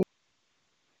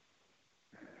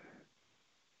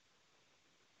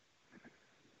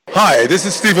Hi, this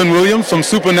is Stephen Williams from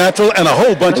Supernatural and a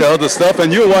whole bunch of other stuff,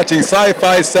 and you're watching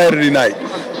Sci-Fi Saturday Night.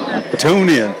 Tune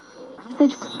in.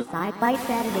 Sci-Fi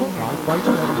Saturday Night. Sci-Fi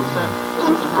Saturday Night.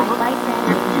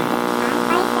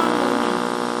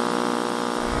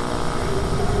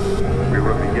 We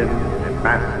will begin a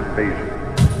mass invasion.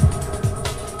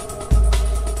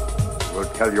 We'll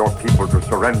tell your people to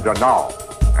surrender now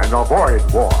and avoid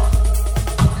war.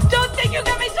 Don't think you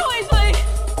get me so easily!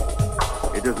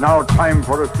 It is now time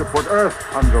for us to put Earth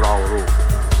under our rule.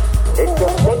 It's your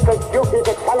sacred duty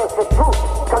to tell us the truth.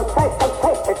 Confess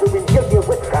that you've been guilty of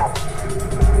witchcraft.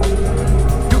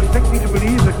 You expect me to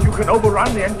believe that you can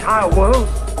overrun the entire world?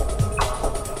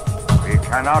 We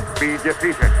cannot be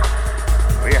defeated.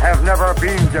 We have never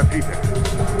been defeated.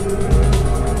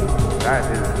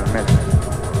 That is the message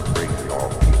to bring your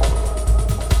people.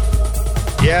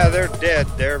 Yeah, they're dead.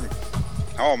 They're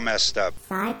all messed up.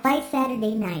 Sci-Fi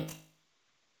Saturday Night.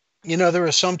 You know, there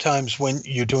are some times when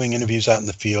you're doing interviews out in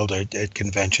the field at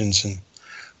conventions and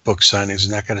book signings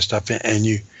and that kind of stuff, and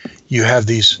you have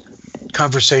these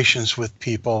conversations with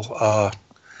people,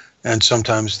 and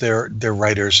sometimes they're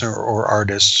writers or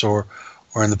artists, or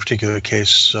in the particular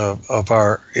case of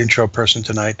our intro person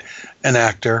tonight, an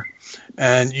actor,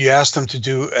 and you ask them to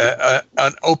do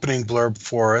an opening blurb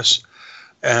for us,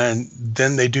 and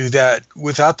then they do that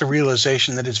without the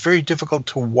realization that it's very difficult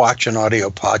to watch an audio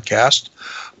podcast.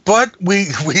 But we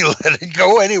let it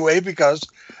go anyway because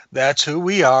that's who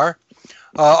we are.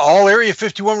 All Area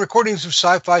 51 recordings of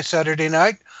Sci-Fi Saturday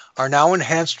Night are now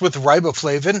enhanced with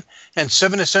riboflavin and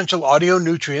 7 essential audio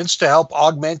nutrients to help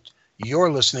augment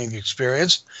your listening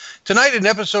experience. Tonight in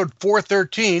episode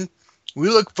 413, we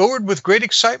look forward with great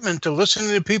excitement to listening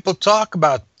to people talk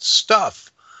about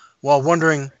stuff while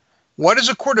wondering, why does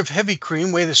a quart of heavy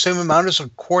cream weigh the same amount as a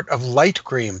quart of light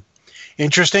cream?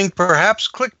 Interesting, perhaps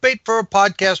clickbait for a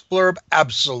podcast blurb?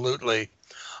 Absolutely.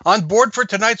 On board for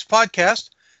tonight's podcast,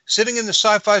 sitting in the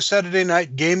Sci-Fi Saturday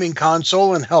Night gaming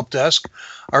console and help desk,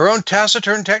 our own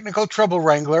taciturn technical trouble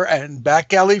wrangler and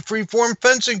back alley freeform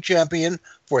fencing champion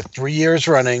for 3 years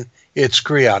running, it's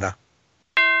Kriana.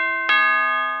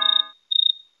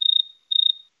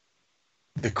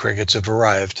 The crickets have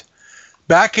arrived.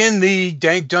 Back in the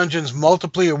Dank Dungeon's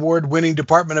multiply award-winning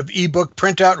department of ebook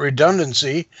printout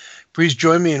redundancy, please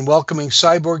join me in welcoming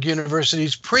Cyborg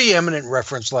University's preeminent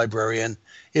reference librarian,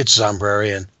 it's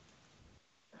Zombrarian.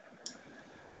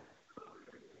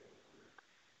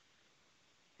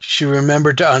 She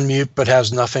remembered to unmute but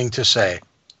has nothing to say.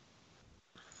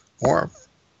 Or...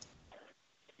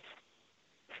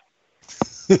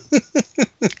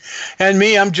 And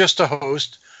me, I'm just a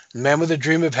host, a man with a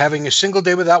dream of having a single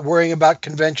day without worrying about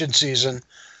convention season,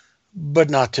 but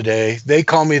not today. They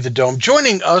call me the Dome.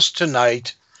 Joining us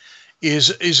tonight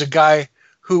is a guy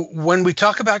who, when we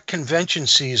talk about convention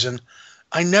season,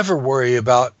 I never worry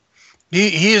about.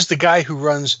 He is the guy who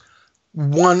runs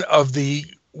one of the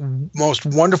most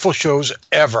wonderful shows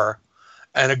ever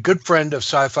and a good friend of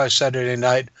Sci-Fi Saturday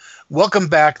Night. Welcome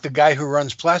back, the guy who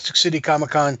runs Plastic City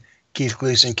Comic-Con, Keith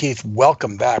Gleason. Keith,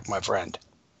 welcome back, my friend.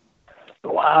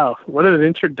 Wow, what an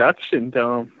introduction,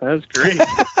 Dome. That was great.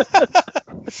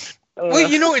 Well,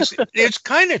 you know, it's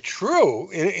kind of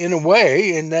true in a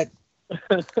way, in that,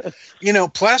 you know,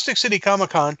 Plastic City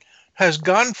Comic-Con has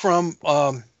gone from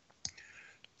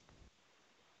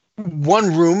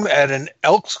one room at an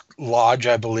Elks Lodge,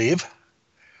 I believe.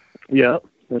 Yeah,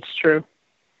 that's true.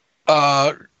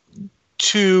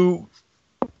 To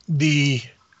the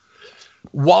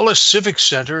Wallace Civic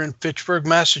Center in Fitchburg,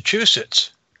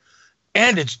 Massachusetts.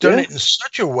 And it's done it in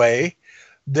such a way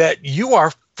that you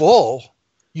are full.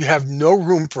 You have no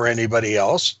room for anybody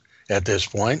else at this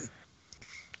point.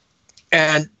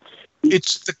 And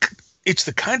it's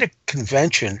the kind of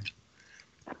convention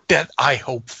that I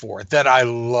hope for, that I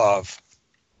love.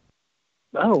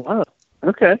 Oh, wow.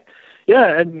 Okay.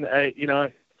 Yeah, and,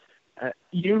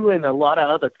 you and a lot of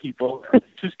other people, which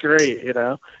is great, you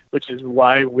know, which is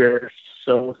why we're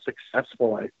so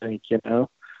successful, I think, you know.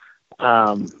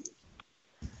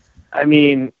 I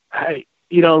mean,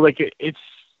 it's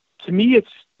to me,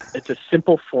 it's a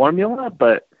simple formula,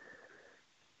 but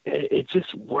it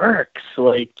just works.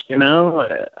 Like, you know,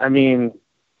 I mean,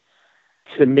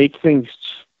 to make things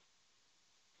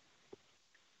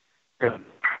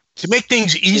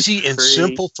easy and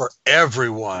simple for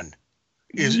everyone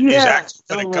is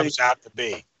actually what it comes out to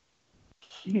be.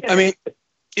 Yeah. I mean,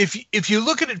 if you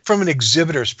look at it from an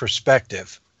exhibitor's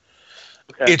perspective,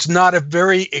 it's not a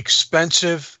very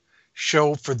expensive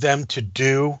show for them to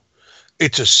do.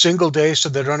 It's a single day, so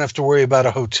they don't have to worry about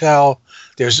a hotel.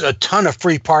 There's a ton of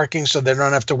free parking, so they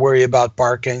don't have to worry about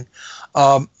parking.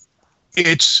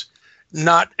 It's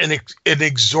not an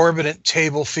exorbitant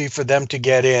table fee for them to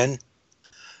get in,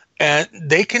 and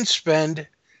they can spend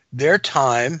their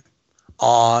time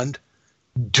on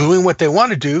doing what they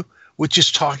want to do, which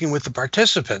is talking with the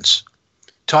participants,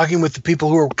 talking with the people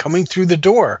who are coming through the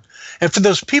door. And for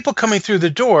those people coming through the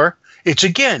door, it's,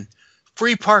 again,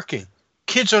 free parking,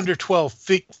 kids under 12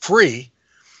 feet free,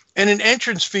 and an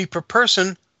entrance fee per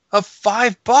person of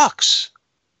 $5.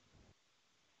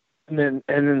 And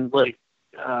then like,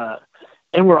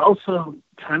 and we're also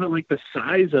kind of like the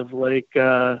size of like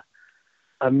a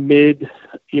mid-sized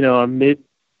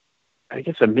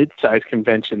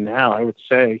convention now, I would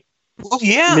say. Well,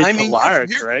 yeah, Mid I to mean,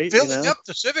 large, you're right? filling up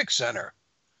the Civic Center.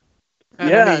 And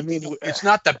yeah, I mean, it's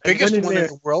not the biggest one in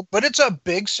the world, but it's a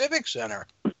big Civic Center.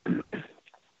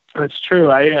 That's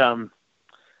true. I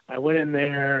went in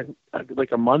there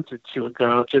like a month or two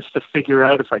ago just to figure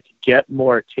out if I could get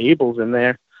more tables in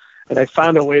there, and I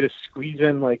found a way to squeeze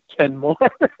in like 10 more.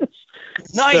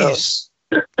 Nice.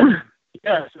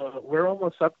 Yeah, so we're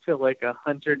almost up to like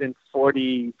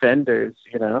 140 vendors.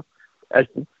 You know, I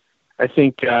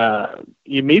think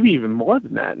maybe even more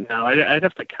than that now. I'd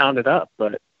have to count it up,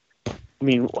 but I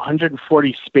mean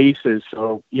 140 spaces.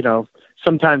 So you know,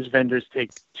 sometimes vendors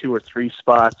take 2 or 3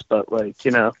 spots, but like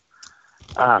you know.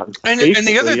 And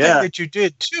the other thing that you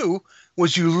did too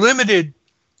was you limited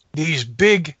these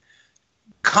big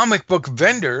comic book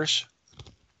vendors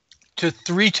to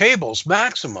 3 tables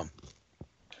maximum,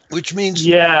 which means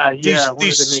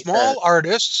these small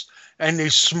artists and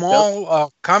these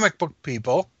small comic book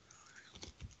people,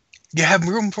 you have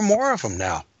room for more of them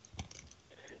now.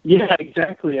 Yeah,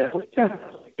 exactly. I like to have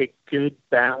like a good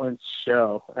balanced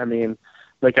show. I mean,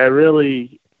 like I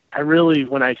really,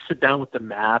 when I sit down with the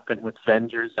map and with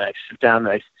vendors, I sit down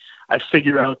and I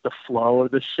figure out the flow of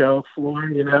the show floor,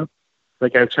 you know,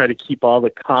 like I try to keep all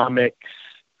the comics,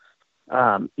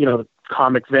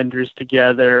 comic vendors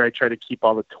together. I try to keep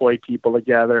all the toy people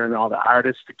together and all the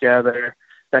artists together,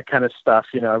 that kind of stuff.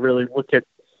 You know, I really look at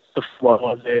the flow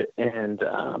of it and,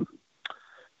 and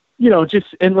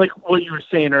like what you were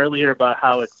saying earlier about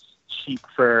how it's cheap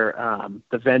for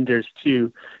the vendors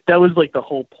too. That was like the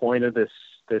whole point of this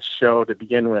show to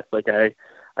begin with. Like I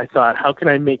thought, how can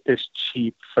I make this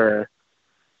cheap for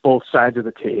both sides of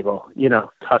the table? You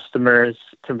know, customers,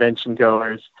 convention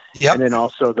goers, and then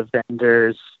also the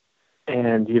vendors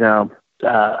and, you know,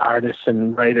 artists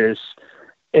and writers.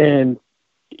 And,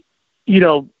 you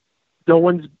know, no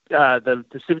one's, the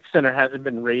Civic Center hasn't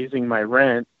been raising my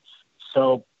rent.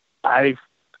 So I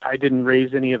didn't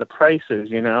raise any of the prices,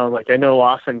 you know, like I know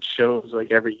often shows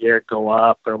like every year go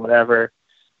up or whatever.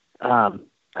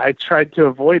 I tried to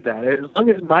avoid that. As long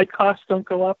as my costs don't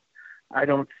go up, I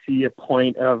don't see a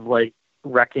point of like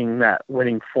wrecking that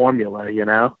winning formula, you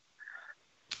know?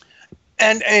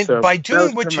 And so by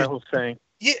doing what you're saying,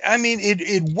 yeah, I mean,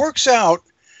 it works out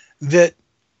that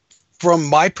from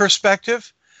my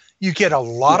perspective, you get a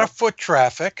lot of foot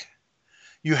traffic.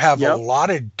 You have a lot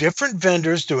of different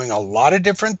vendors doing a lot of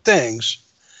different things,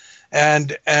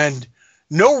 and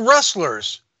no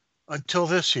wrestlers until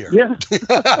this year. Yeah.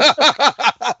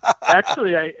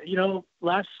 Actually,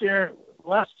 last 2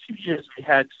 years we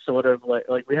had sort of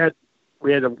like we had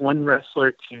a one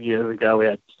wrestler 2 years ago. We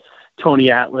had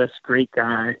Tony Atlas, great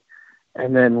guy.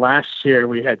 And then last year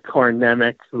we had Corin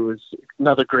Nemec, who was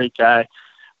another great guy.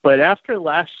 But after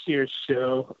last year's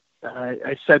show,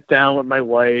 I sat down with my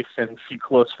wife and a few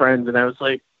close friends, and I was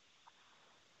like,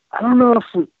 I don't know if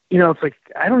we, it's like,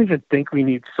 I don't even think we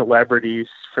need celebrities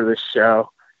for this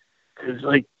show. Because,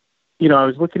 like, I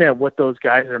was looking at what those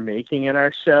guys are making in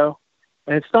our show,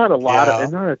 and it's not a lot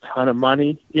it's not a ton of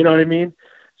money. You know what I mean?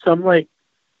 So I'm like,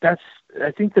 I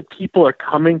think that people are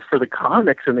coming for the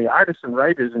comics and the artists and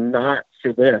writers and not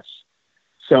for this.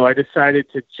 So I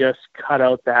decided to just cut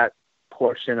out that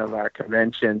portion of our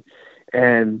convention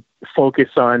and focus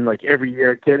on, like, every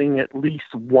year getting at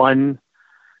least one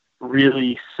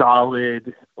really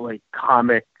solid, like,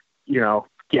 comic,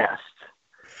 guest.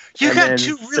 You got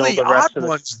 2 really odd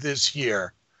ones this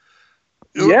year.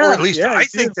 Yeah, or at least I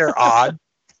think they're odd.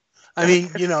 I mean,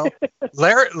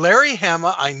 Larry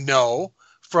Hama, I know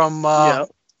from,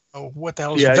 what the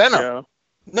hell is Venom? Joe.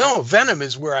 No, Venom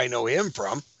is where I know him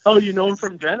from. Oh, you know him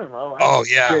from Venom? Oh,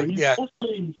 yeah.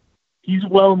 He's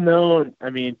well known. I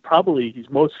mean, probably he's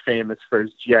most famous for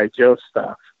his G.I. Joe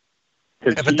stuff.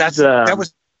 Yeah, but that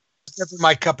was never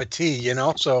my cup of tea,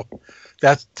 so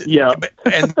that's... Yeah.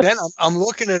 And then I'm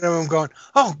looking at him and I'm going,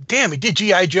 oh, damn, he did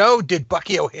G.I. Joe, did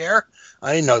Bucky O'Hare?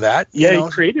 I didn't know that. Yeah,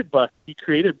 he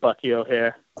created Bucky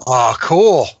O'Hare. Oh,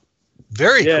 cool.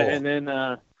 Very cool. Yeah, and then...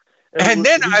 and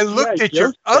then I looked at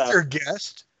your other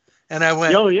guest, And I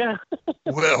went, oh yeah,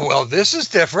 well, this is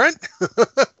different.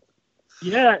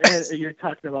 yeah. And you're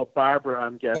talking about Barbara,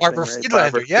 I'm guessing. Barbara right?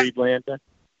 Friedlander, Barbara yeah. Friedlander.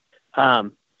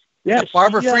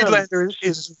 Barbara she, Friedlander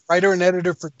is a writer and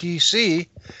editor for DC,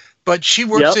 but she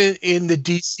works in the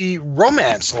DC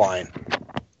romance line.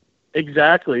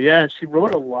 Exactly, yeah. She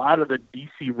wrote a lot of the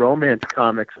DC romance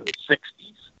comics in the 60s.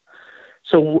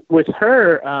 So with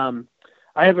her,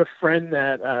 I have a friend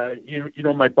that, you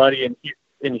know my buddy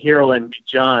in Hero and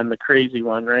John, the crazy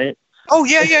one, right? Oh,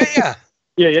 yeah.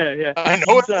 yeah. I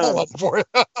know what I'm looking for.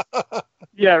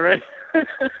 Yeah, right.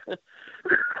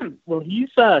 Well, he's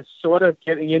sort of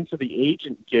getting into the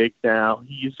agent gig now.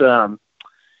 He's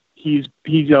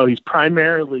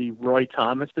primarily Roy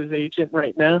Thomas's agent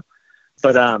right now,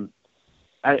 but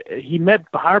he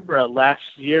met Barbara last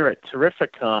year at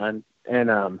Terrificon,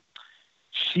 and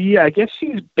I guess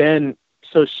she's been,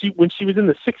 when she was in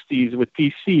the 60s with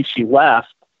DC, she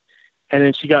left, and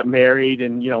then she got married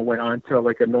and, went on to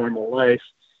like a normal life,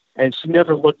 and she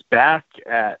never looked back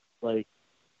at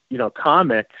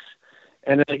comics.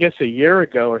 And I guess a year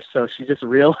ago or so, she just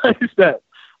realized that,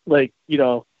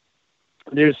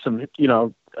 there's some,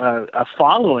 a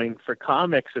following for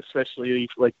comics, especially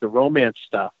like the romance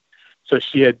stuff. So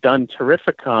she had done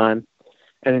Terrificon,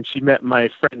 and then she met my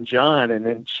friend John, and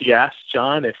then she asked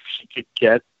John if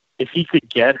he could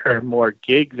get her more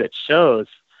gigs at shows.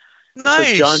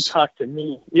 Nice. So John talked to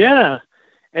me. Yeah.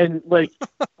 And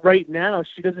right now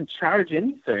she doesn't charge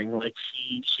anything.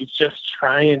 She's just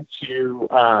trying to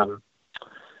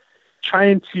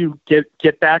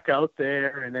get back out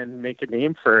there and then make a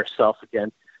name for herself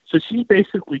again. So she's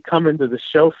basically coming to the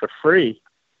show for free.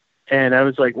 And I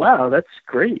was like, wow, that's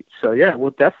great. So yeah,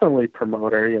 we'll definitely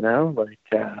promote her,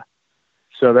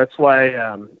 so that's why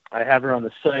I have her on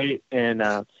the site. And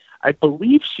I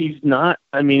believe she's not,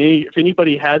 if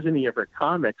anybody has any of her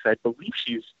comics, I believe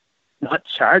she's not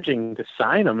charging to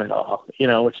sign them at all,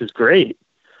 which is great.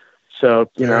 So,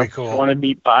 Very if cool. you want to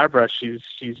meet Barbara, she's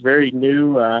very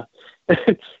new.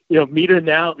 Meet her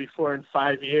now before in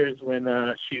 5 years when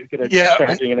she's going to be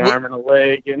charging an arm and a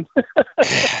leg and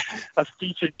a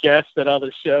featured guest at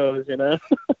other shows,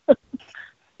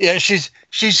 Yeah,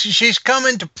 she's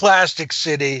coming to Plastic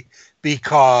City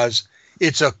because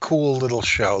it's a cool little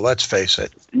show. Let's face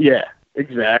it. Yeah,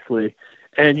 exactly.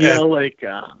 And go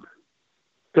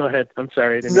ahead. I'm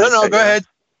sorry. No, go ahead.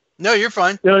 No, you're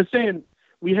fine. I was saying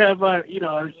we have our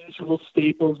usual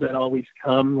staples that always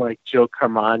come, like Joe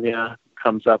Carmagna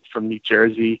comes up from New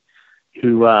Jersey,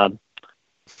 who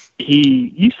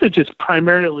he used to just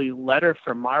primarily letter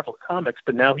for Marvel Comics,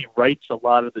 but now he writes a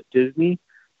lot of the Disney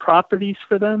properties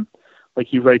for them. Like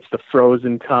he writes the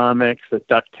Frozen comics, the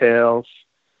DuckTales,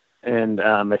 and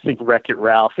I think Wreck-It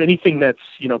Ralph. Anything that's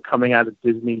coming out of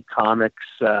Disney Comics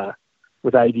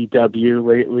with IDW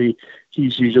lately,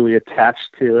 he's usually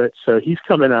attached to it. So he's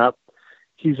coming up.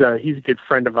 He's a good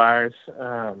friend of ours.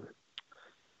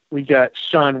 We got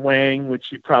Sean Wang,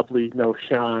 which you probably know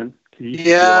Sean.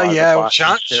 Yeah.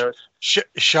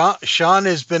 Sean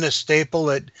has been a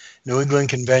staple at New England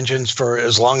conventions for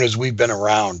as long as we've been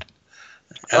around.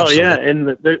 Absolutely. Oh yeah, and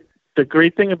the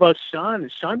great thing about Sean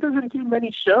is Sean doesn't do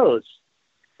many shows,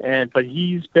 but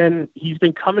he's been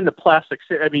coming to Plastic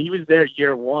City. He was there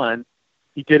year one.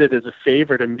 He did it as a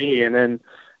favor to me, and then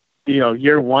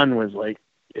year one was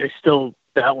it's still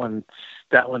that one's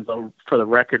for the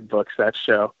record books, that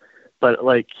show. But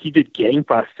he did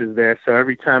gangbusters there, so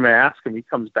every time I ask him, he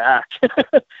comes back.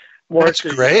 That's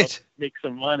great. Make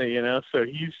some money, So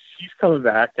he's coming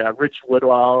back. Rich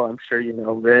Woodwall, I'm sure you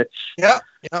know Rich. Yeah.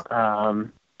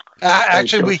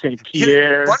 Actually, St.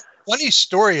 Pierre. Funny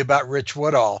story about Rich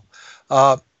Woodall.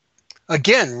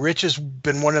 Again, Rich has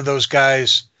been one of those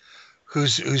guys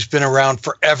who's been around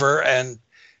forever, and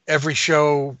every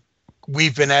show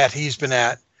we've been at, he's been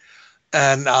at.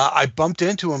 And I bumped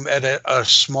into him at a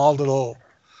small little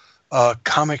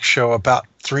comic show about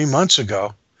 3 months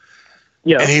ago.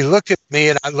 Yeah. And he looked at me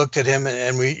and I looked at him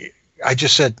and I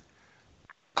just said,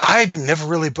 I've never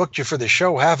really booked you for the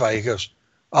show, have I? He goes,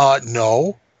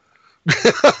 no.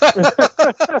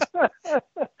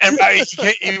 And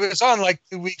he was on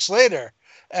 2 weeks later.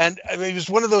 And it was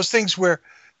one of those things where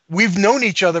we've known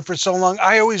each other for so long.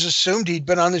 I always assumed he'd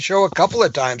been on the show a couple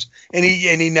of times, and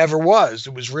he never was.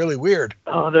 It was really weird.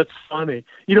 Oh, that's funny.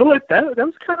 You know what? That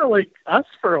was kind of like us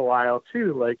for a while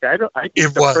too. I think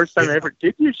the first time I ever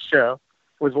did your show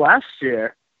was last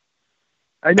year.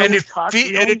 I know and talked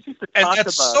about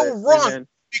that's so wrong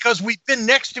because we've been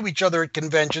next to each other at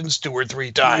conventions 2 or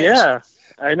 3 times. Yeah,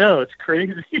 I know, it's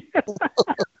crazy.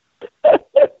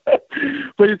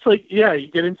 But it's you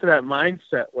get into that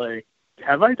mindset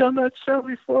have I done that show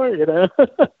before? You know.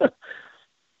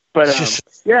 But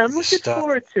yeah, I'm looking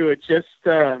forward to it. Just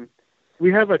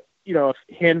we have a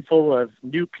handful of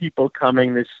new people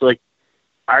coming. There's like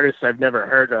artists I've never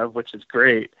heard of, which is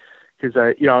great because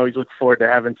I always look forward to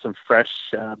having some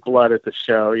fresh blood at the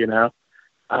show. You know,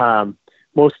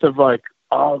 most of like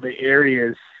all the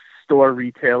areas store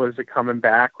retailers are coming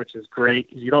back, which is great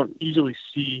because you don't usually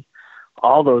see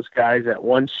all those guys at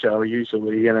one show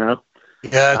usually. You know.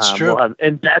 Yeah, that's true.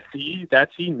 And Betsy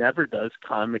never does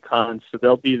Comic-Con, so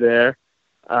they'll be there.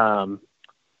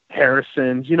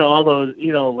 Harrison's, all those,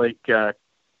 like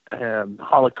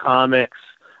Holocomics,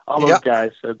 all those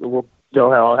guys. So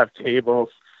they'll all have tables.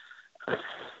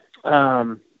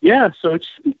 Yeah, so it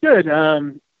should be good.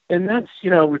 And that's,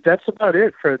 that's about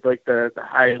it for like the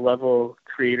high level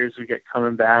creators we get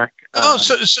coming back.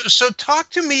 So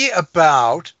talk to me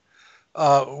about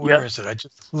where is it?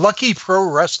 Lucky Pro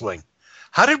Wrestling.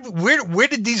 Where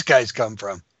did these guys come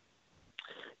from?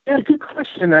 Yeah, good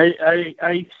question.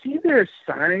 I see their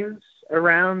signs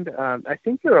around. I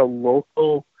think they're a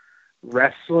local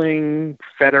wrestling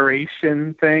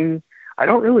federation thing. I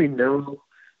don't really know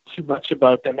too much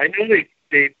about them. I know they've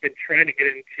been trying to get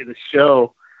into the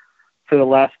show for the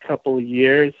last couple of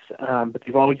years, but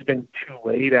they've always been too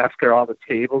late after all the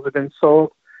tables have been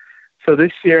sold. So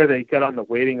this year they got on the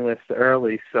waiting list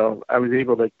early, so I was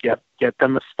able to get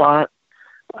them a spot.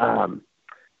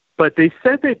 But they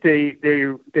said that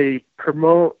they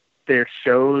promote their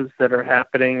shows that are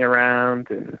happening around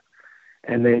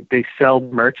and they sell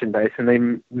merchandise, and they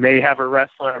may have a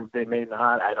wrestler, or they may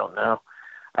not. I don't know.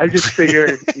 I just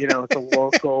figured, it's a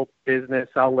local business.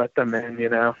 I'll let them in,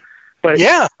 But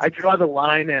yeah, I draw the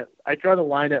line at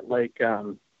like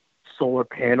solar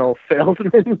panel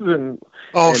salesmen and.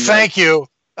 Thank you.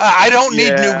 I don't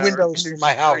need new windows in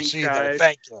my house either. Guys.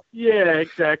 Thank you. Yeah,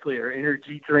 exactly. Or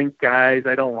energy drink guys.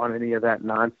 I don't want any of that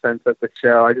nonsense at the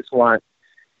show. I just want,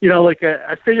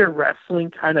 I figure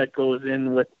wrestling kind of goes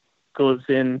in with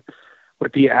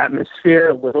the atmosphere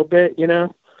a little bit,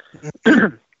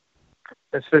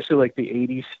 especially like the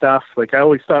 80s stuff. Like I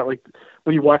always thought, like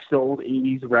when you watch the old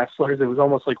 80s wrestlers, it was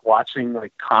almost like watching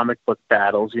like comic book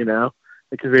battles,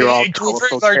 because they were all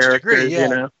colorful characters,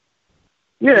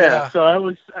 Yeah, so I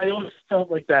always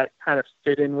felt like that kind of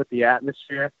fit in with the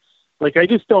atmosphere. Like I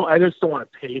just don't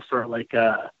want to pay for like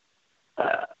a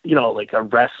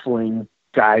wrestling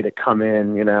guy to come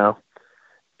in,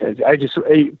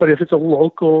 but if it's a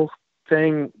local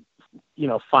thing,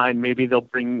 fine, maybe they'll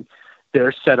bring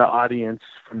their set of audience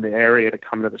from the area to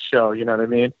come to the show, you know what I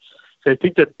mean? So I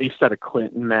think they're based out of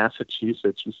Clinton,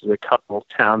 Massachusetts, which is a couple of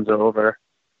towns over.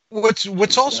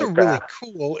 What's also really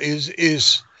cool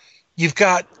is you've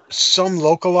got some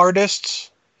local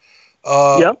artists,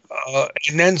 and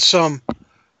then some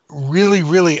really,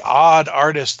 really odd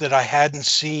artists that I hadn't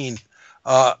seen.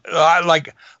 I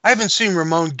haven't seen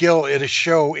Ramon Gill at a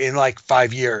show in like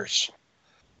 5 years.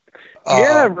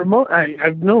 Ramon.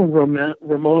 I've known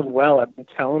Ramon well. I've been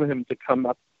telling him to come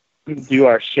up and do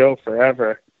our show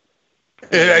forever.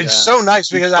 It's so nice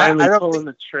because I don't pulling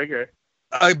the trigger.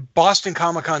 Boston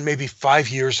Comic-Con maybe 5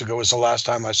 years ago was the last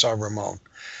time I saw Ramon.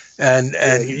 And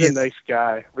he's a nice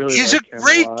guy. Really, he's a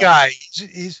great guy.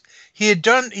 He had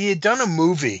done a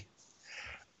movie,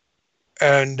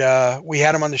 and we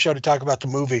had him on the show to talk about the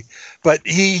movie. But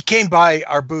he came by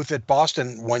our booth at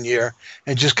Boston one year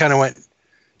and just kind of went,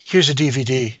 "Here's a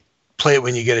DVD. Play it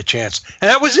when you get a chance."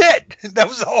 And that was it. That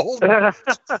was the whole.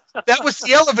 That was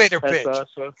the elevator pitch.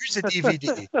 Awesome. Here's a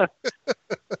DVD.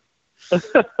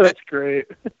 That's great.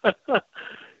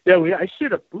 Yeah, I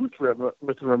shared a booth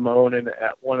with Ramon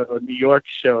at one of the New York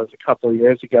shows a couple of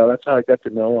years ago. That's how I got to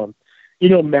know him.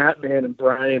 Matt Man and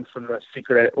Brian from the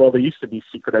they used to be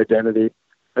Secret Identity.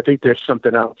 I think there's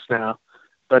something else now.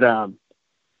 But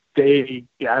they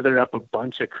gathered up a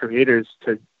bunch of creators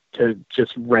to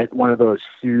just rent one of those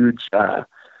huge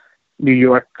New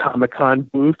York Comic-Con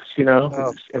booths,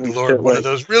 Oh, and Lord, one of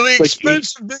those really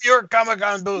expensive New York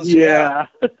Comic-Con booths. Yeah.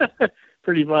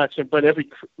 Pretty much, but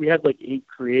we had like 8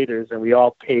 creators and we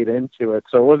all paid into it,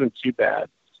 so it wasn't too bad.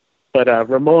 But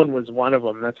Ramon was one of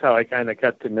them. That's how I kind of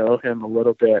got to know him a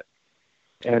little bit.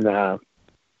 And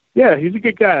he's a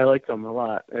good guy. I like him a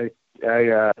lot.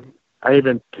 I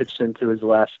even pitched into his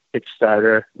last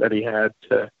Kickstarter that he had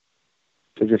to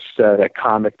just that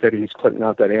comic that he's putting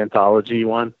out, that anthology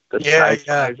one. Well,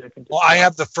 I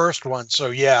have the first one,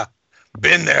 so yeah,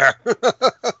 been there.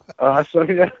 So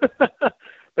yeah.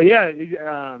 But yeah,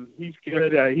 he's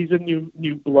good. He's a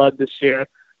new blood this year.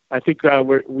 I think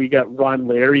we got Ron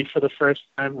Larry for the first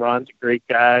time. Ron's a great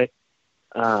guy.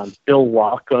 Bill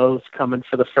Walko's coming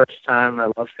for the first time.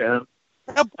 I love him.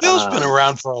 Now, Bill's been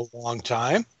around for a long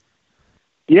time.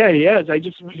 Yeah, he is.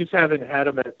 We just haven't had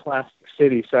him at Plastic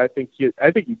City, so I think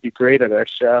you'd be great at our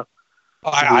show.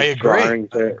 I agree.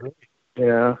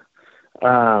 Yeah.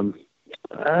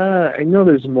 I know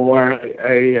there's more.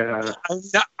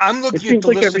 I'm looking. It seems at the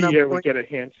like list every year we get a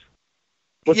hint.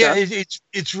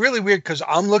 It's really weird because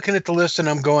I'm looking at the list and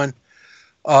I'm going,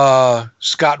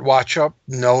 Scott Watchup,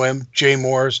 know him. Jay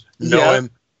Moores, know him.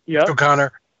 Yeah.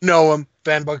 O'Connor, know him.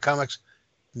 Fanboy Comics,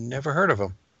 never heard of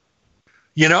him.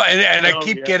 You know, and I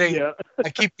keep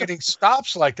getting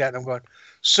stops like that, and I'm going.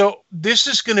 So this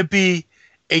is going to be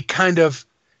a kind of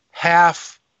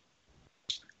half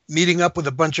meeting up with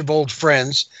a bunch of old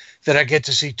friends that I get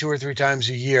to see 2 or 3 times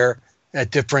a year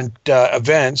at different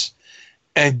events,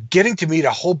 and getting to meet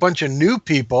a whole bunch of new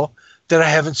people that I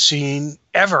haven't seen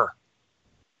ever.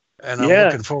 And I'm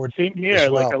looking forward to it. Same here. As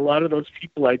well. Like a lot of those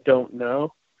people I don't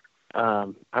know.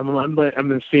 I'm in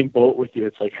the same boat with you.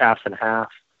 It's like half and half.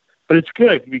 But it's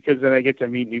good because then I get to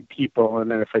meet new people,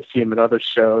 and then if I see them at other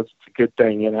shows, it's a good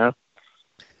thing, you know?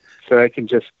 So I can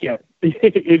just get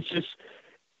it's just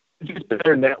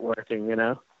better networking, you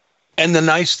know? And the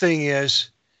nice thing is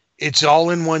it's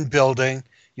all in one building.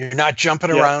 You're not jumping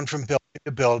around from building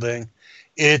to building.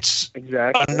 It's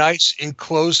a nice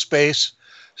enclosed space.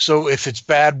 So if it's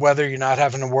bad weather, you're not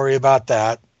having to worry about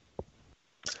that.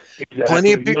 Exactly.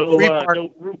 Plenty of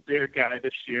no root beer guy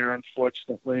this year,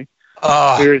 unfortunately. We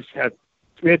had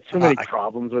too many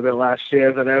problems with it last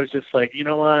year that I was just like, you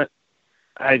know what?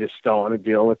 I just don't want to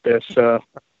deal with this. So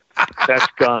that's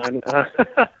gone.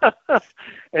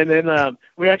 And then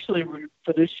we actually,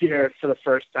 for this year, for the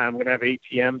first time, we're going to have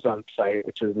ATMs on site,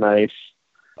 which is nice.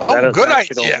 Oh, good idea.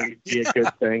 Could only be a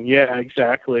good thing. Yeah,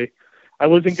 exactly. I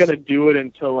wasn't going to do it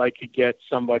until I could get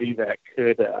somebody that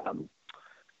could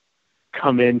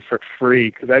come in for free,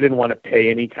 because I didn't want to pay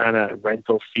any kind of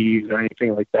rental fees or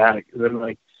anything like that. Because I'm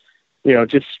like, you know,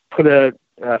 just put a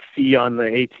fee on the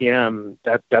ATM.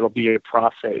 That'll be a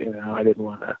profit. You know, I didn't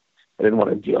want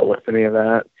to deal with any of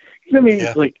that. I mean,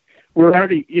 like we're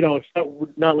already, you know, it's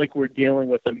not like we're dealing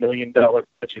with $1 million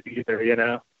budget either. You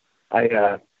know,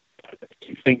 I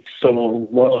think so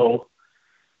low.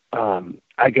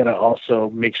 I gotta also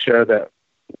make sure that,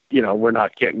 you know, we're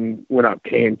not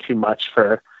paying too much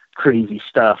for crazy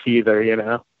stuff either, you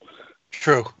know.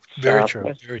 True. Very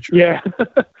true. Yeah.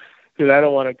 Because I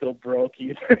don't want to go broke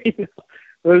either. You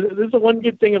know? There's the one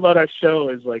good thing about our show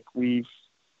is like we've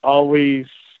always,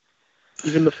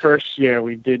 even the first year,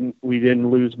 we didn't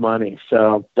lose money.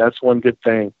 So that's one good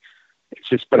thing. It's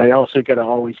just, but I also got to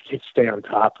always stay on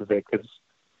top of it because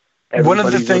one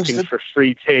of the things looking for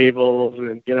free tables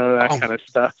and, you know, that kind of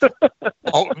stuff.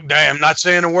 Oh, damn! Not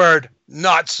saying a word.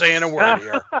 Not saying a word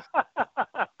here.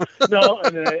 No,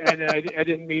 and I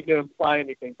didn't mean to imply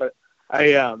anything, but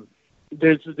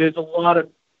there's a lot of,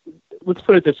 let's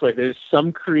put it this way, there's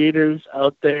some creators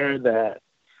out there that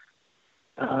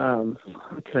how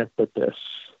can I put this?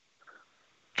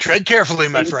 Tread carefully,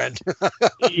 my friend.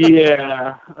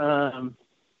 Yeah.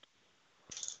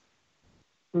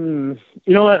 You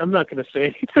know what? I'm not going to say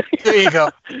anything. There you go.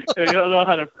 I don't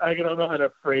know how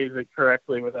to phrase it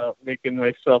correctly without making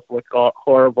myself look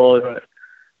horrible.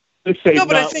 Just say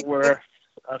I think worth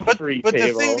a free table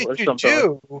the thing that you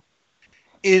something. do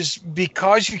is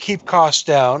because you keep costs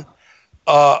down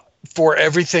for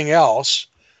everything else,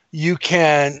 you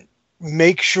can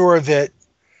make sure that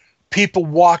people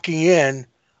walking in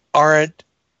aren't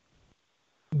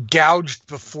gouged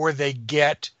before they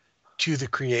get to the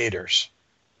creators.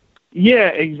 Yeah,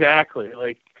 exactly.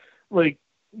 Like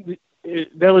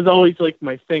that was always like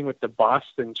my thing with the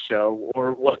Boston show,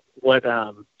 or what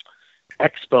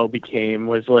Expo became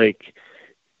was like,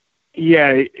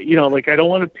 yeah, you know, like I don't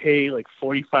want to pay like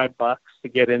 $45 to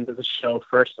get into the show,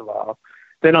 first of all.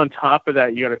 Then on top of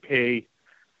that, you got to pay,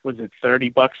 was it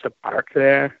 $30 to park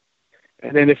there?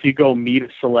 And then if you go meet a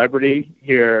celebrity,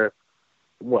 you're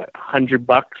what,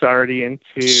 $100 already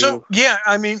into. So yeah,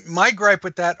 I mean, my gripe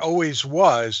with that always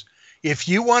was, if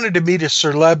you wanted to meet a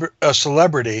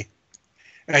celebrity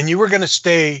and you were going to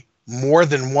stay more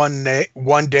than one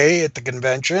day at the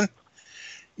convention,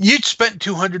 you'd spent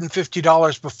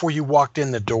 $250 before you walked in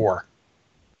the door.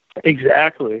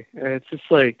 Exactly. And it's just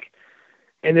like,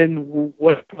 and then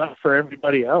what's left for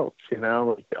everybody else, you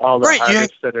know, like all the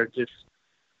artists that are just,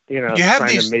 you know, you have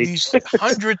trying these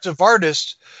hundreds of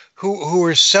artists who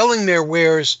are selling their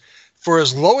wares for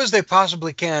as low as they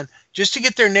possibly can just to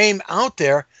get their name out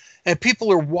there. And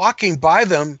people are walking by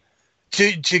them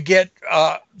to get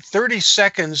 30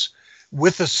 seconds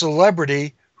with a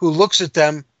celebrity who looks at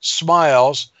them,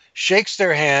 smiles, shakes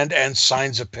their hand, and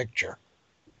signs a picture.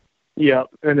 Yeah,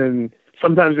 and then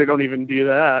sometimes they don't even do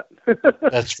that.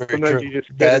 That's very Sometimes true. you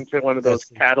just get into one of those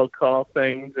that's- cattle call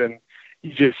things, and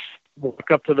you just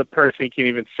walk up to the person, you can't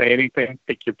even say anything,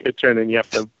 take your picture, and then you have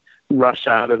to rush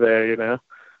out of there, you know?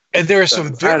 And there are So, some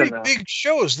I very don't know. big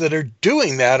shows that are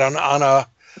doing that on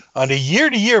a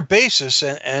year-to-year basis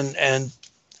and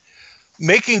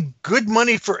making good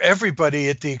money for everybody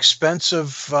at the expense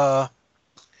of all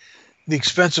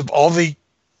the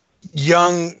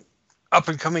young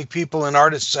up-and-coming people in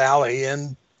Artists Alley,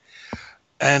 and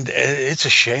it's a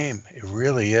shame. It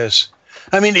really is.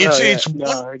 I mean, Oh, yeah. it's No,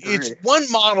 I agree. it's one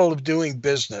model of doing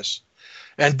business,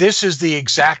 and this is the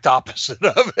exact opposite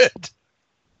of it.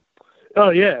 Oh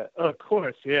yeah, of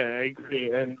course, yeah, I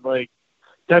agree, and like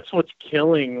that's what's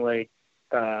killing like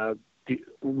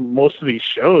most of these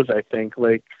shows. I think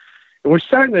like we're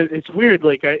starting to. It's weird,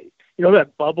 like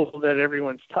that bubble that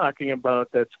everyone's talking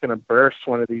about that's going to burst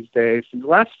one of these days. In the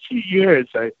last 2 years,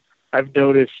 I've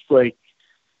noticed like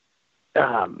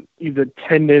the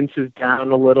attendance is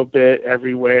down a little bit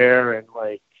everywhere, and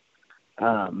like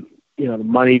the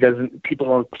money people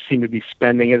don't seem to be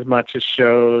spending as much as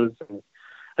shows. And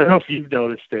I don't know if you've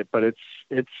noticed it, but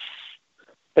it's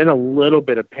been a little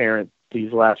bit apparent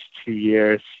these last 2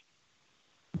 years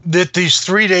that these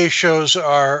 3-day shows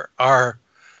are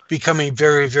becoming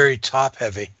very, very top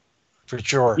heavy, for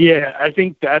sure. Yeah, I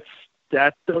think that's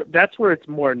where it's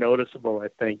more noticeable. I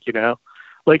think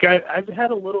like I've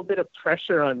had a little bit of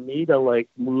pressure on me to like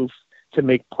move to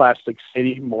make Plastic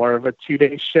City more of a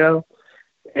 2-day show,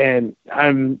 and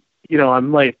I'm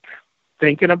like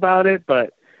thinking about it,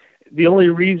 but the only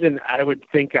reason I would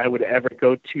think I would ever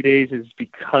go 2 days is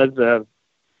because of,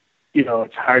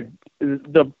 it's hard.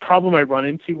 The problem I run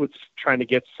into with trying to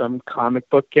get some comic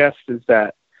book guests is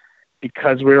that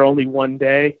because we're only 1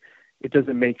 day, it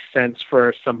doesn't make sense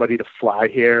for somebody to fly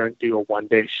here and do a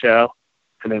 1-day show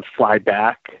and then fly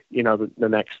back, the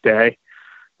next day.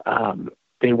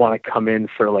 They want to come in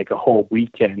for like a whole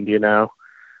weekend,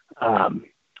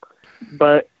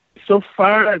 but so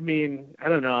far, I mean, I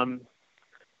don't know.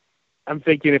 I'm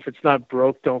thinking if it's not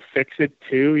broke, don't fix it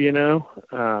too,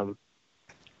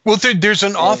 Well, there's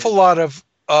an awful lot of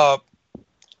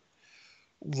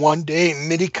 1-day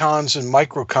mini-cons and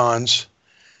micro-cons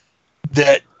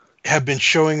that have been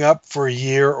showing up for a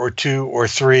year or 2 or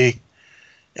 3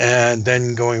 and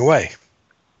then going away.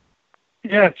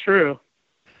 Yeah, true.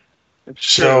 It's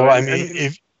so, true. I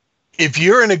mean, if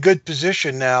you're in a good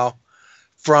position now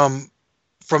from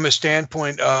a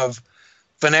standpoint of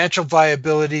financial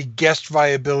viability, guest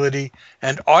viability,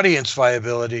 and audience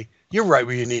viability, you're right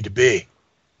where you need to be.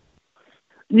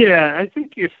 Yeah, I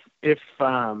think if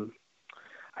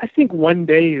I think 1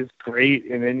 day is great,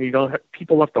 and then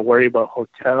people don't have to worry about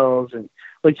hotels, and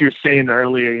like you were saying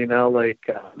earlier,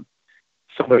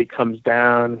 somebody comes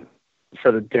down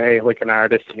for the day, like an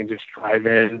artist, you can just drive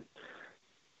in,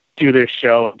 do their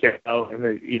show, and get out, and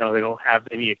they don't have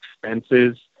any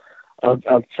expenses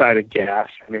outside of gas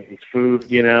and maybe food,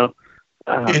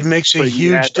 It makes a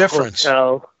huge difference.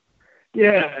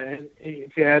 Yeah, and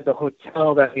if you add the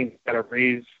hotel, that means you got to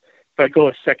raise. If I go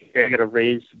a second day, I got to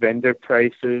raise vendor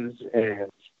prices,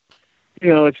 and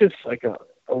it's just like a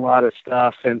lot of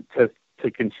stuff and to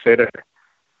consider.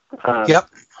 Yep,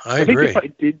 I agree. think if I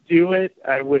did do it,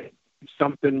 I would do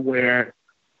something where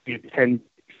the attendants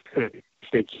could,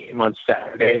 if they came on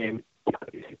Saturday and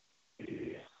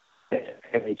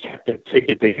they kept their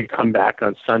ticket, they could come back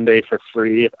on Sunday for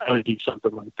free. I would do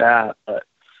something like that, but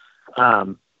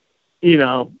I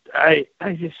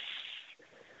just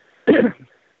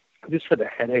just for the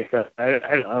headache, I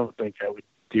don't think I would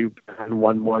do on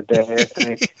one more day. I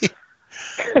think.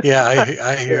 Yeah,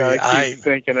 I hear you. I keep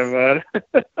thinking about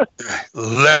it.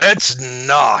 Let's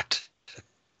not.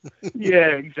 Yeah,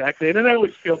 exactly. And then I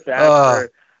would feel bad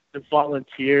for the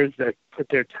volunteers that put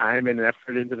their time and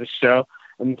effort into the show,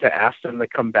 and to ask them to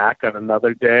come back on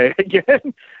another day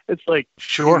again. It's like,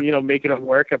 sure, making them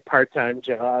work a part-time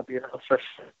job,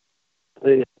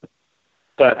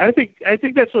 But I think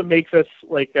that's what makes us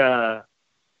like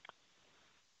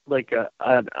what's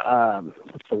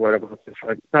the word I'm looking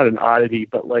for? Not an oddity,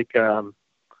 but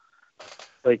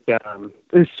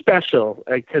it's special,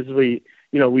 because we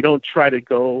don't try to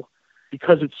go,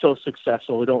 because it's so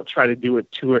successful. We don't try to do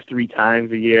it 2 or 3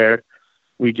 times a year.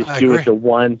 We just do it the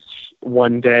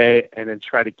one day, and then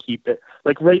try to keep it.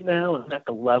 Like right now, I'm at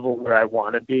the level where I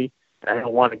want to be. I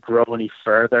don't want to grow any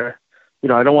further. I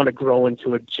don't want to grow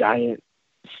into a giant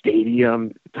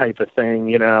stadium type of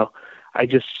thing. I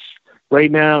just,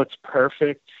 right now it's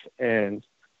perfect, and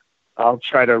I'll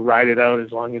try to ride it out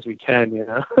as long as we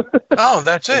can, Oh,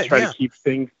 that's it. Try to keep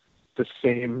things the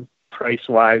same price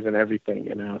wise and everything,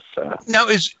 you know. So now,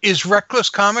 is Reckless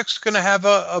Comics going to have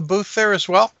a booth there as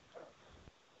well?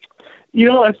 You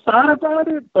know, I thought about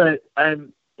it, but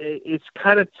it's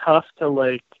kind of tough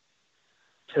because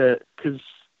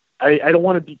I don't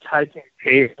want to be tied to a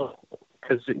table,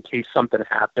 because in case something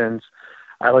happens,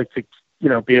 I like to, you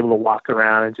know, be able to walk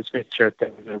around and just make sure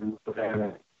things are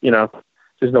moving, you know,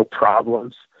 there's no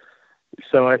problems.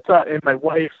 So I thought, and my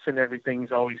wife and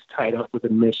everything's always tied up with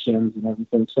admissions and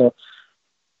everything. So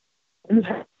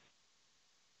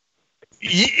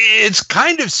it's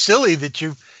kind of silly that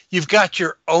you've got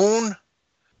your own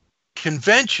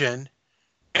convention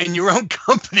and your own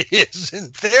company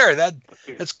isn't there.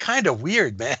 That's kind of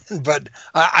weird, man. But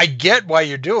I get why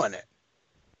you're doing it.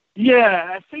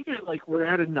 Yeah, I figured like we're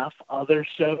at enough other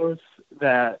shows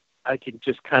that I could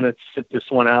just kind of sit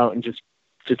this one out and just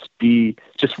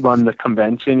run the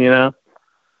convention, you know,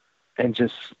 and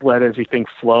just let everything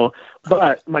flow.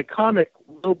 But my comic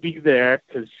will be there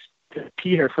because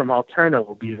Peter from Alterna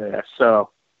will be there.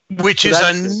 Which is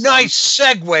a nice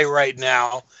segue right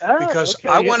now, because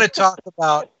I want to talk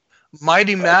about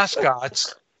Mighty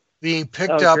Mascots being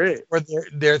picked up for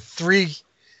their three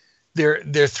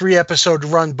episode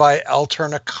run by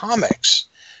Alterna Comics.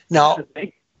 Now,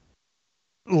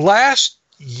 last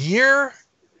year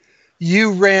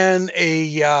you ran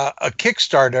a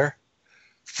Kickstarter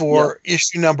for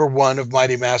issue number 1 of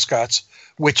Mighty Mascots,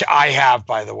 which I have,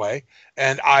 by the way,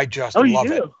 and I just love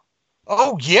it.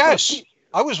 Oh yes,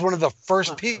 I was one of the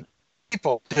first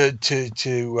people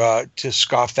to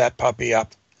scoff that puppy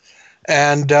up.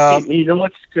 And you know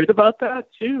what's good about that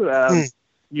too?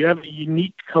 You have a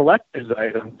unique collector's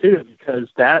item too, because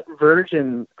that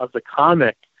version of the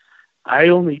comic, I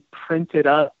only printed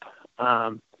up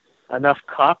enough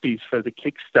copies for the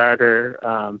Kickstarter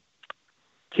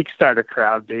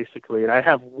crowd, basically, and I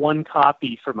have one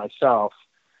copy for myself,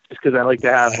 just because I like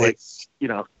to have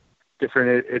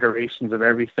different iterations of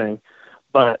everything.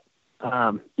 But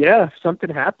if something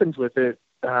happens with it,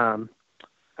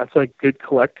 that's a good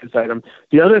collector's item.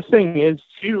 The other thing is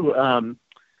too,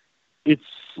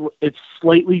 it's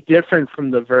slightly different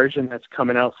from the version that's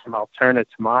coming out from Alterna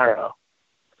tomorrow.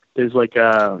 There's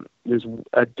there's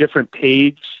a different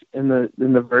page in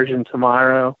the version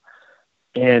tomorrow,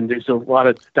 and there's a lot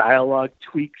of dialogue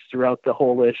tweaks throughout the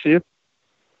whole issue.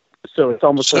 So it's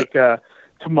almost like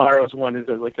tomorrow's one is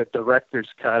like a director's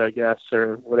cut, I guess,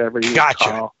 or whatever you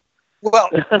call. Well,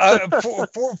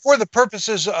 for the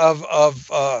purposes of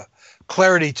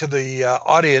clarity to the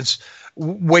audience,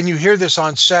 when you hear this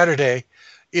on Saturday,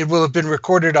 it will have been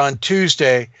recorded on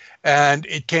Tuesday, and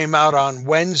it came out on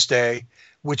Wednesday,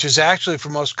 which is actually for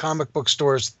most comic book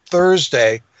stores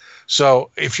Thursday.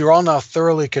 So if you're all now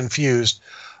thoroughly confused,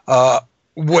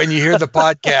 when you hear the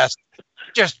podcast,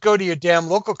 just go to your damn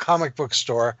local comic book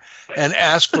store and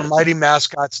ask for Mighty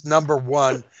Mascots number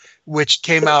 1, which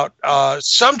came out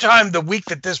sometime the week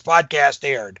that this podcast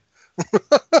aired.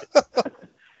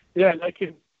 Yeah, and I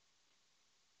can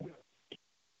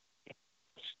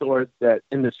stores that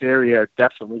in this area are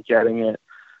definitely getting it.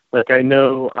 Like I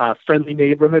know Friendly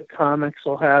Neighborhood Comics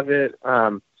will have it,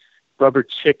 Rubber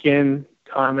Chicken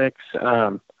Comics,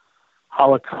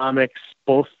 Holla Comics,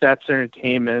 both That's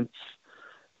Entertainment,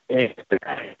 and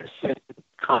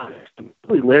Comics, and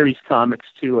really Larry's Comics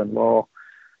too, and Lowell.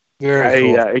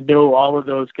 Very cool. I know all of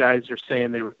those guys are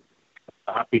saying they were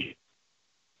happy.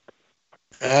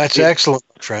 That's excellent,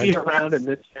 friend. Around in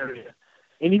this area.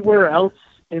 Anywhere else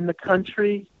in the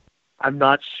country, I'm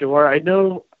not sure. I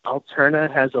know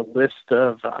Alterna has a list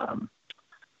of,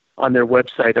 on their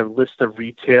website, a list of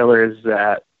retailers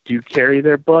that do carry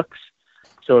their books.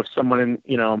 So if someone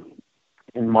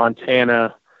in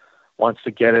Montana wants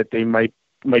to get it, they might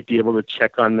be able to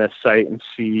check on this site and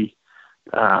see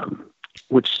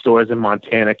which stores in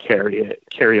Montana carry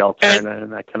Alterna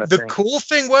and that kind of thing. The cool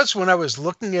thing was, when I was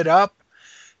looking it up,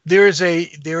 there is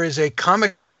a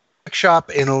comic shop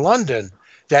in London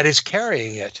that is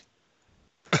carrying it.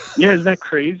 Yeah, isn't that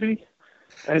crazy?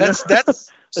 That's like,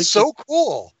 so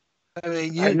cool. I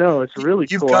mean, I know, it's really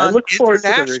cool. I look forward to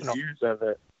the reviews of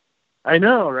it. I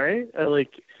know, right?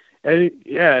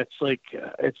 It's like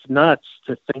it's nuts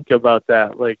to think about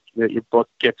that. Like that your book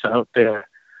gets out there,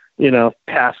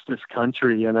 past this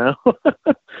country.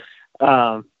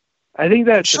 I think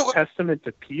that's a testament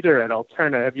to Peter at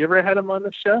Alterna. Have you ever had him on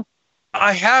the show?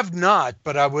 I have not,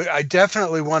 but I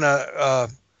definitely want to.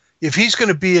 If he's going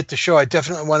to be at the show, I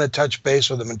definitely want to touch base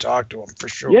with him and talk to him for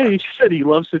sure. Yeah, he said he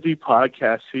loves to do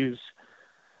podcasts. He's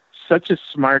such a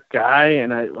smart guy,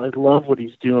 and I love what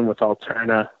he's doing with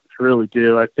Alterna. I really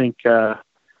do. I think they're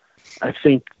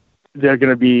going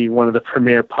to be one of the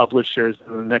premier publishers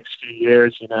in the next few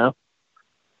years.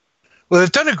 Well,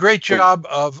 they've done a great job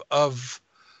of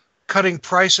cutting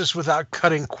prices without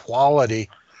cutting quality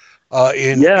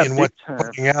in what's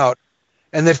coming out,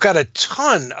 and they've got a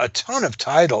ton of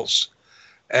titles.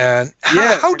 And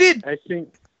how did I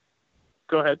think?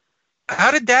 Go ahead.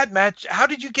 How did that match? How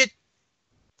did you get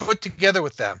put together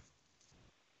with them?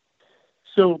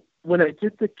 So when I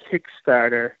did the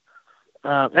Kickstarter,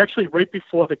 actually right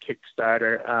before the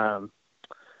Kickstarter,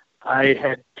 I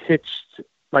had pitched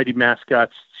Mighty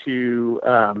Mascots to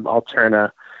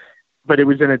Alterna, but it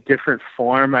was in a different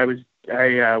form. I was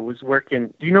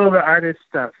working. Do you know the artist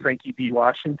Frankie B.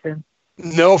 Washington?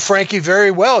 No, Frankie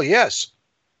very well. Yes.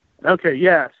 Okay,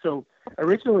 yeah. So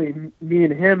originally, me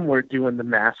and him were doing the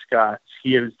mascots.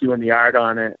 He was doing the art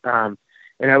on it,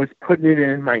 and I was putting it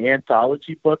in my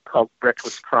anthology book called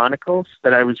Reckless Chronicles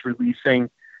that I was releasing.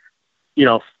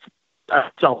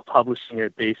 Self-publishing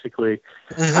it basically.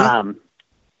 Mm-hmm.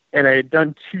 And I had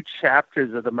done 2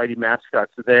 chapters of the Mighty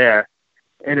Mascots there,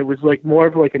 and it was like more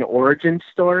of like an origin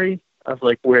story of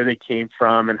like where they came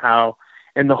from and how,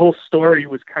 and the whole story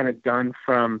was kind of done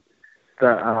from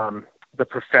the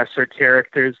professor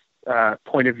character's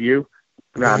point of view,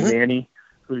 Manny.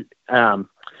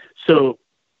 So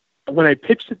when I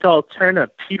pitched it to Alterna,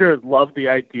 Peter loved the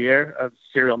idea of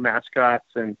serial mascots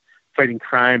and fighting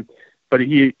crime, but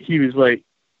he was like,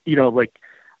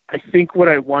 I think what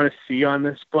I want to see on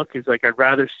this book is like, I'd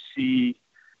rather see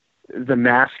the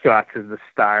mascots as the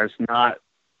stars, not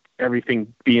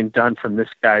everything being done from this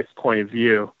guy's point of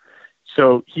view.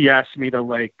 So he asked me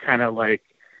to kind of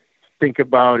think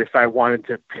about if I wanted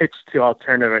to pitch to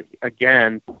Alterna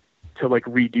again to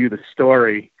redo the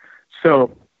story.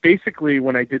 So basically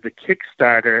when I did the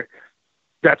Kickstarter,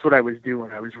 that's what I was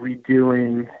doing. I was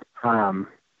redoing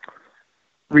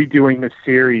the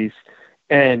series,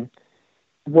 and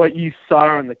what you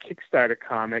saw on the Kickstarter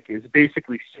comic is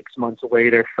basically 6 months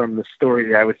later from the story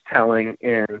that I was telling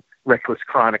in Reckless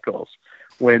Chronicles,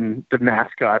 when the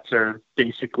mascots are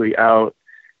basically out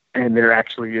and they're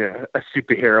actually a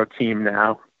superhero team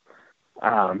now,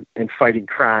 and fighting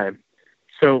crime.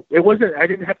 So I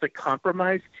didn't have to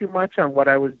compromise too much on what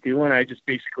I was doing. I just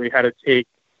basically had to take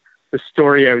the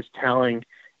story I was telling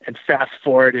and fast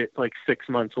forward it 6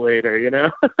 months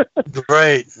later,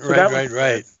 Right.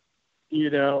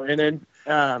 And then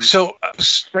so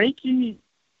Frankie,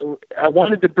 I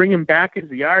wanted to bring him back as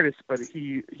the artist, but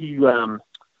he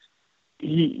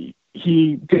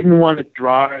didn't want to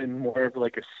draw in more of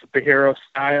a superhero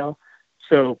style.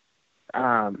 So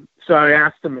I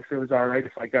asked him if it was all right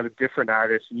if I got a different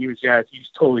artist, and he was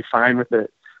totally fine with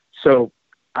it. So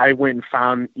I went and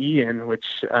found Ian,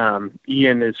 which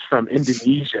Ian is from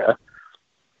Indonesia.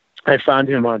 I found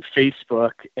him on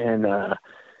Facebook, and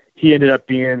he ended up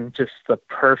being just the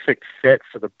perfect fit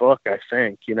for the book, I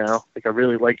think. I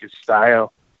really like his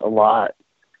style a lot.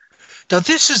 Now,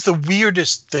 this is the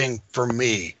weirdest thing for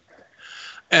me.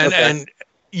 And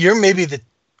you're maybe the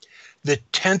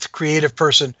 10th creative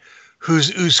person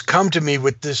who's come to me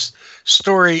with this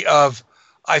story of,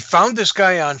 I found this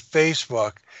guy on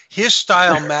Facebook. His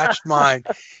style matched mine.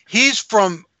 He's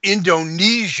from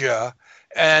Indonesia,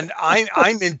 and I'm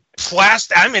in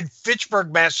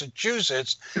Fitchburg,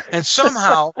 Massachusetts, and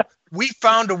somehow we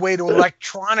found a way to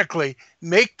electronically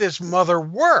make this mother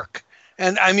work.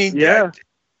 And I mean,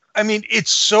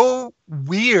 it's so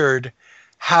weird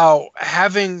how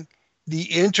having the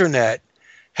internet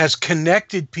has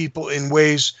connected people in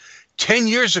ways 10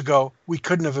 years ago we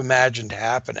couldn't have imagined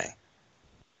happening.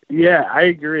 Yeah, I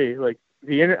agree.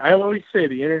 I always say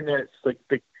the internet's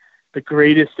the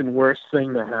greatest and worst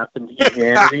thing that happened to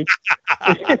humanity.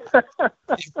 You're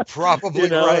probably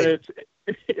right.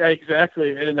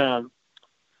 Exactly.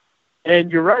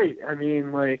 And you're right. I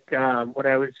mean, when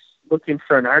I was looking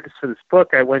for an artist for this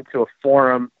book, I went to a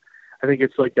forum. I think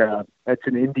it's it's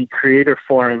an indie creator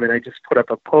forum, and I just put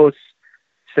up a post,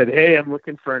 said, "Hey, I'm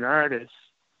looking for an artist."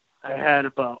 I had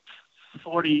about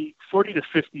 40 to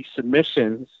 50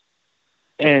 submissions,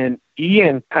 and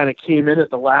Ian kind of came in at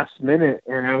the last minute,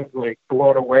 and I was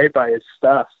blown away by his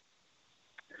stuff.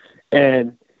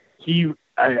 And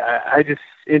I just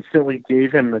instantly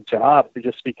gave him the job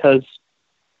just because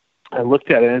I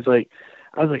looked at it and I was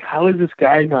like, how is this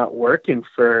guy not working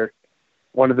for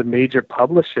one of the major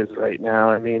publishers right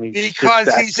now? I mean,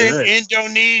 because he's in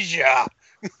Indonesia.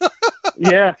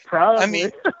 Yeah, probably. I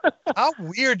mean, how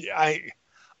weird. I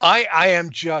am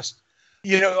just,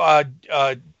 George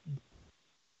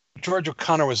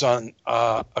O'Connor was on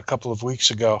a couple of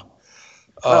weeks ago.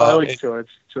 I like George.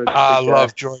 I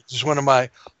love George. He's one of my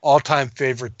all-time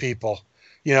favorite people.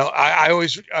 I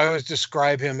always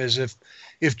describe him as if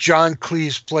if John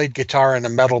Cleese played guitar in a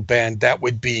metal band, that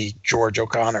would be George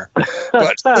O'Connor.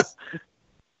 But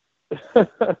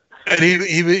and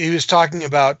he was talking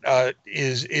about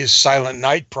his Silent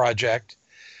Night project,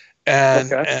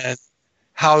 and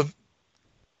how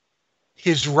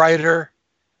his writer,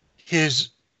 his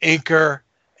inker,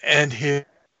 and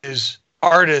his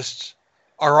artists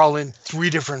are all in 3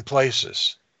 different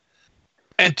places.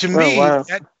 And to me,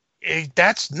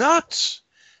 that's nuts.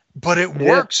 But it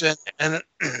works, and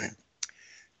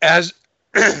as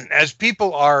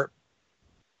people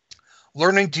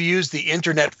learning to use the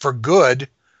internet for good,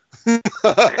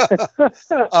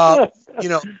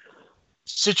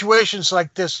 situations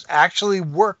like this actually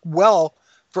work well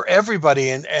for everybody,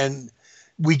 and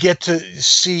we get to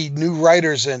see new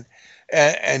writers and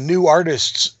new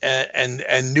artists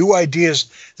and new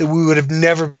ideas that we would have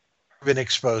never been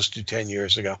exposed to 10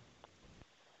 years ago.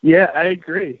 Yeah, I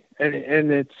agree.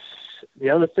 And it's the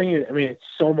other thing. I mean, it's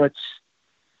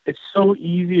so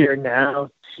easier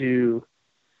now to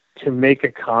make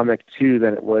a comic too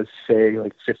than it was, say,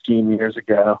 like 15 years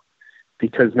ago,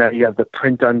 because now you have the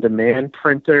print-on-demand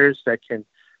printers that can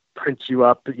print you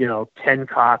up, 10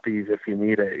 copies if you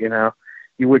need it.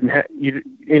 You wouldn't have,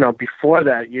 before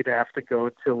that you'd have to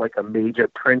go to like a major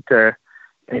printer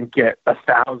and get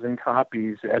 1,000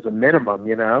 copies as a minimum.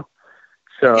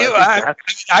 So I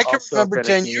can remember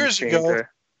 10 years ago,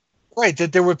 right,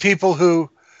 that there were people who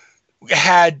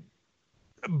had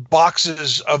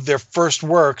boxes of their first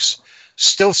works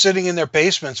still sitting in their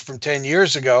basements from 10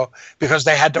 years ago because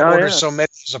they had to order so many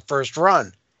as a first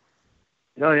run.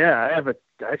 Oh yeah,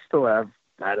 I still have,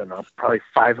 I don't know, probably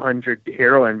 500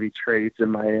 Hero Envy trades in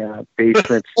my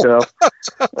basement still.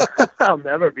 I'll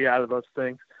never be out of those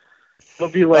things. It'll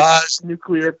be like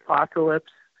Nuclear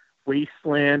Apocalypse,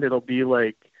 Wasteland. It'll be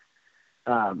like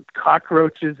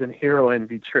cockroaches and Hero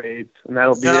Envy trades, and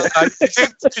that'll be it. I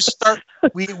think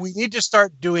we need to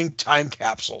start doing time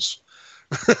capsules.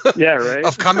 Yeah, right.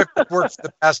 Of comic work for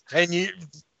the past 10 years,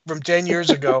 from 10 years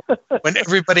ago, when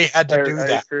everybody had to do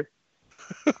that.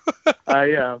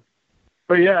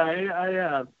 But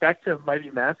yeah, back to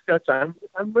Mighty Mascots. I'm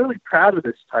really proud of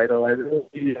this title.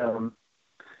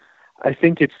 I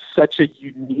think it's such a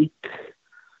unique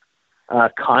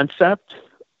concept,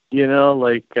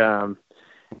 and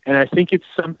I think it's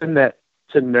something that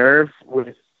to nerve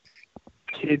with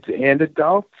kids and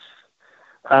adults.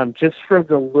 Just from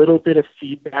the little bit of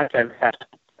feedback I've had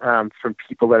from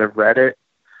people that have read it,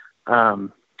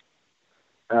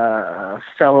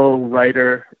 fellow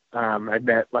writer I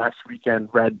met last weekend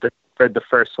read the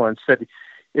first one, said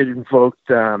it invoked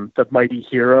the Mighty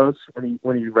Heroes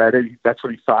when he read it. That's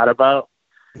what he thought about.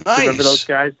 Nice. Remember those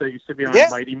guys that used to be on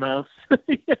Mighty Mouse?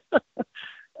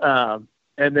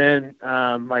 And then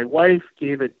my wife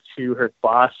gave it to her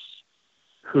boss,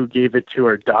 who gave it to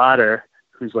her daughter,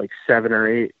 who's like 7 or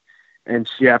 8, and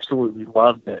she absolutely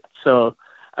loved it. So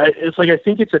I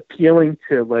think it's appealing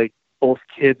to like both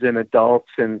kids and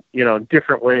adults, and in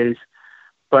different ways.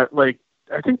 But like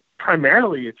I think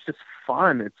primarily it's just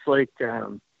fun. It's like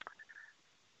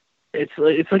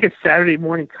it's like a Saturday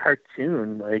morning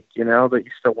cartoon, that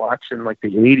used to watch in like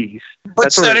the 80s.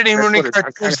 But Saturday morning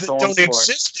cartoons that don't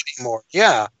exist anymore.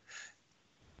 Yeah.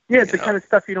 Yeah, it's the kind of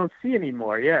stuff you don't see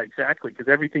anymore. Yeah, exactly. Because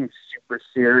everything's super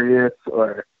serious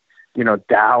or,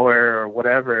 dour or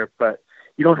whatever. But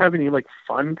you don't have any like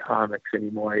fun comics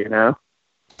anymore,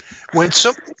 When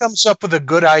somebody comes up with a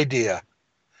good idea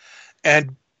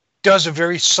and does a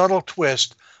very subtle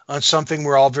twist on something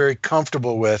we're all very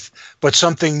comfortable with, but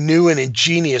something new and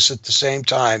ingenious at the same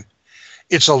time,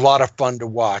 it's a lot of fun to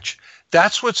watch.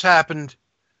 That's what's happened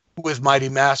with Mighty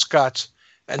Mascots,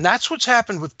 and that's what's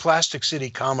happened with Plastic City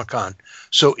Comic-Con.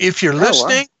 So if you're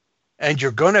listening and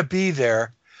you're going to be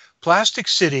there, Plastic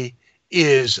City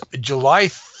is July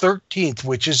 13th,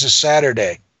 which is a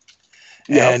Saturday.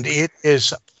 Yep. And it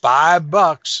is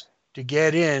 $5 to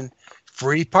get in,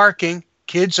 free parking,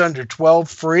 kids under 12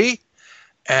 free,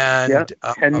 and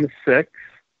 10 to 6.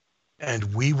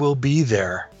 And we will be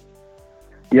there.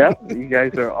 Yep, you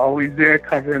guys are always there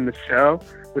covering the show.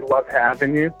 We love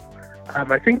having you.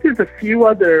 I think there's a few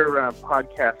other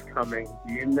podcasts coming.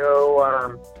 Do you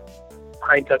know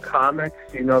Pint of Comics?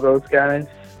 Do you know those guys?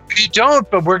 We don't,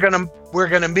 but we're gonna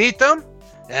meet them,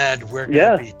 and we're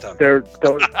gonna beat them. They're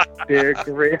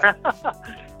great.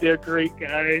 They're great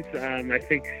guys. I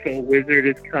think Soul Wizard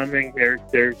is coming.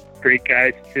 They're great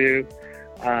guys too.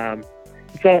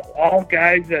 It's all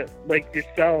guys that like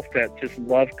yourself that just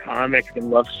love comics and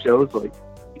love shows like.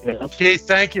 Keith,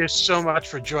 thank you so much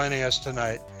for joining us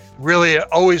tonight. Really,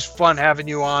 always fun having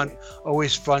you on.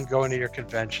 Always fun going to your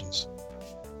conventions.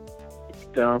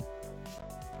 So.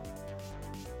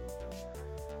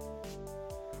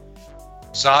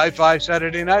 Sci-Fi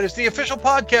Saturday Night is the official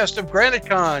podcast of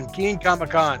GraniteCon, Keen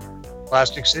Comic-Con,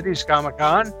 Plastic Cities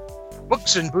Comic-Con,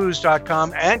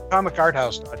 booksandbooze.com, and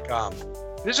comicarthouse.com.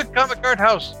 Visit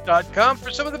comicarthouse.com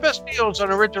for some of the best deals on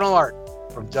original art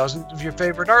from dozens of your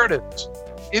favorite artists.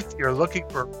 If you're looking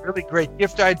for a really great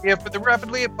gift idea for the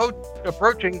rapidly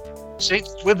approaching St.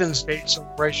 Swithin's Day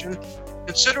celebration,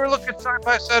 consider a look at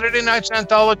Sci-Fi Saturday Night's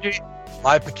anthology,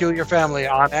 My Peculiar Family,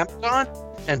 on Amazon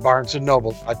and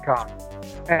BarnesandNoble.com.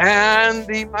 And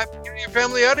the My Peculiar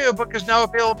Family audiobook is now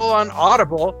available on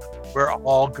Audible, where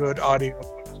all good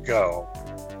audiobooks go.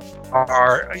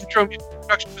 Our intro music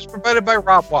production was provided by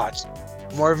Rob Watts.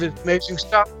 For more of his amazing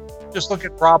stuff, just look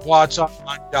at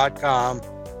robwattsonline.com.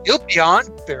 He'll be on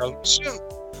fairly soon.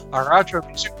 Our outro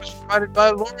music was provided by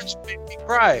Lawrence Made Me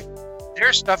Cry.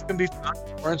 Their stuff can be found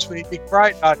at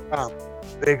lawrencemademecry.com.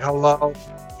 Big hello,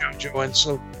 Jojo and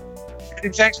Sue. Many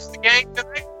thanks to the gang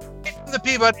tonight. From the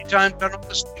Peabody Time Tunnel,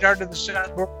 the sweetheart of the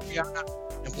soundboard,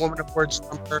 Rihanna, and Woman of Words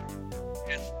Number.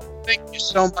 And thank you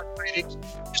so much, ladies.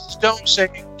 Just don't say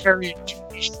carry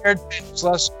shared things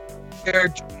less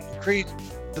shared to increase.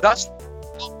 Thus,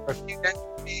 for a few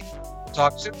days,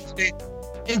 talk soon.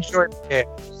 Enjoy the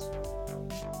games.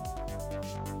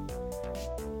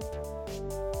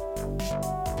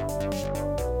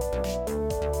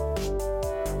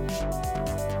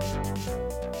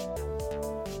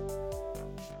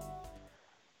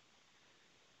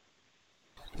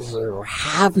 You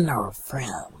have no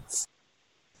friends.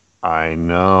 I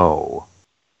know.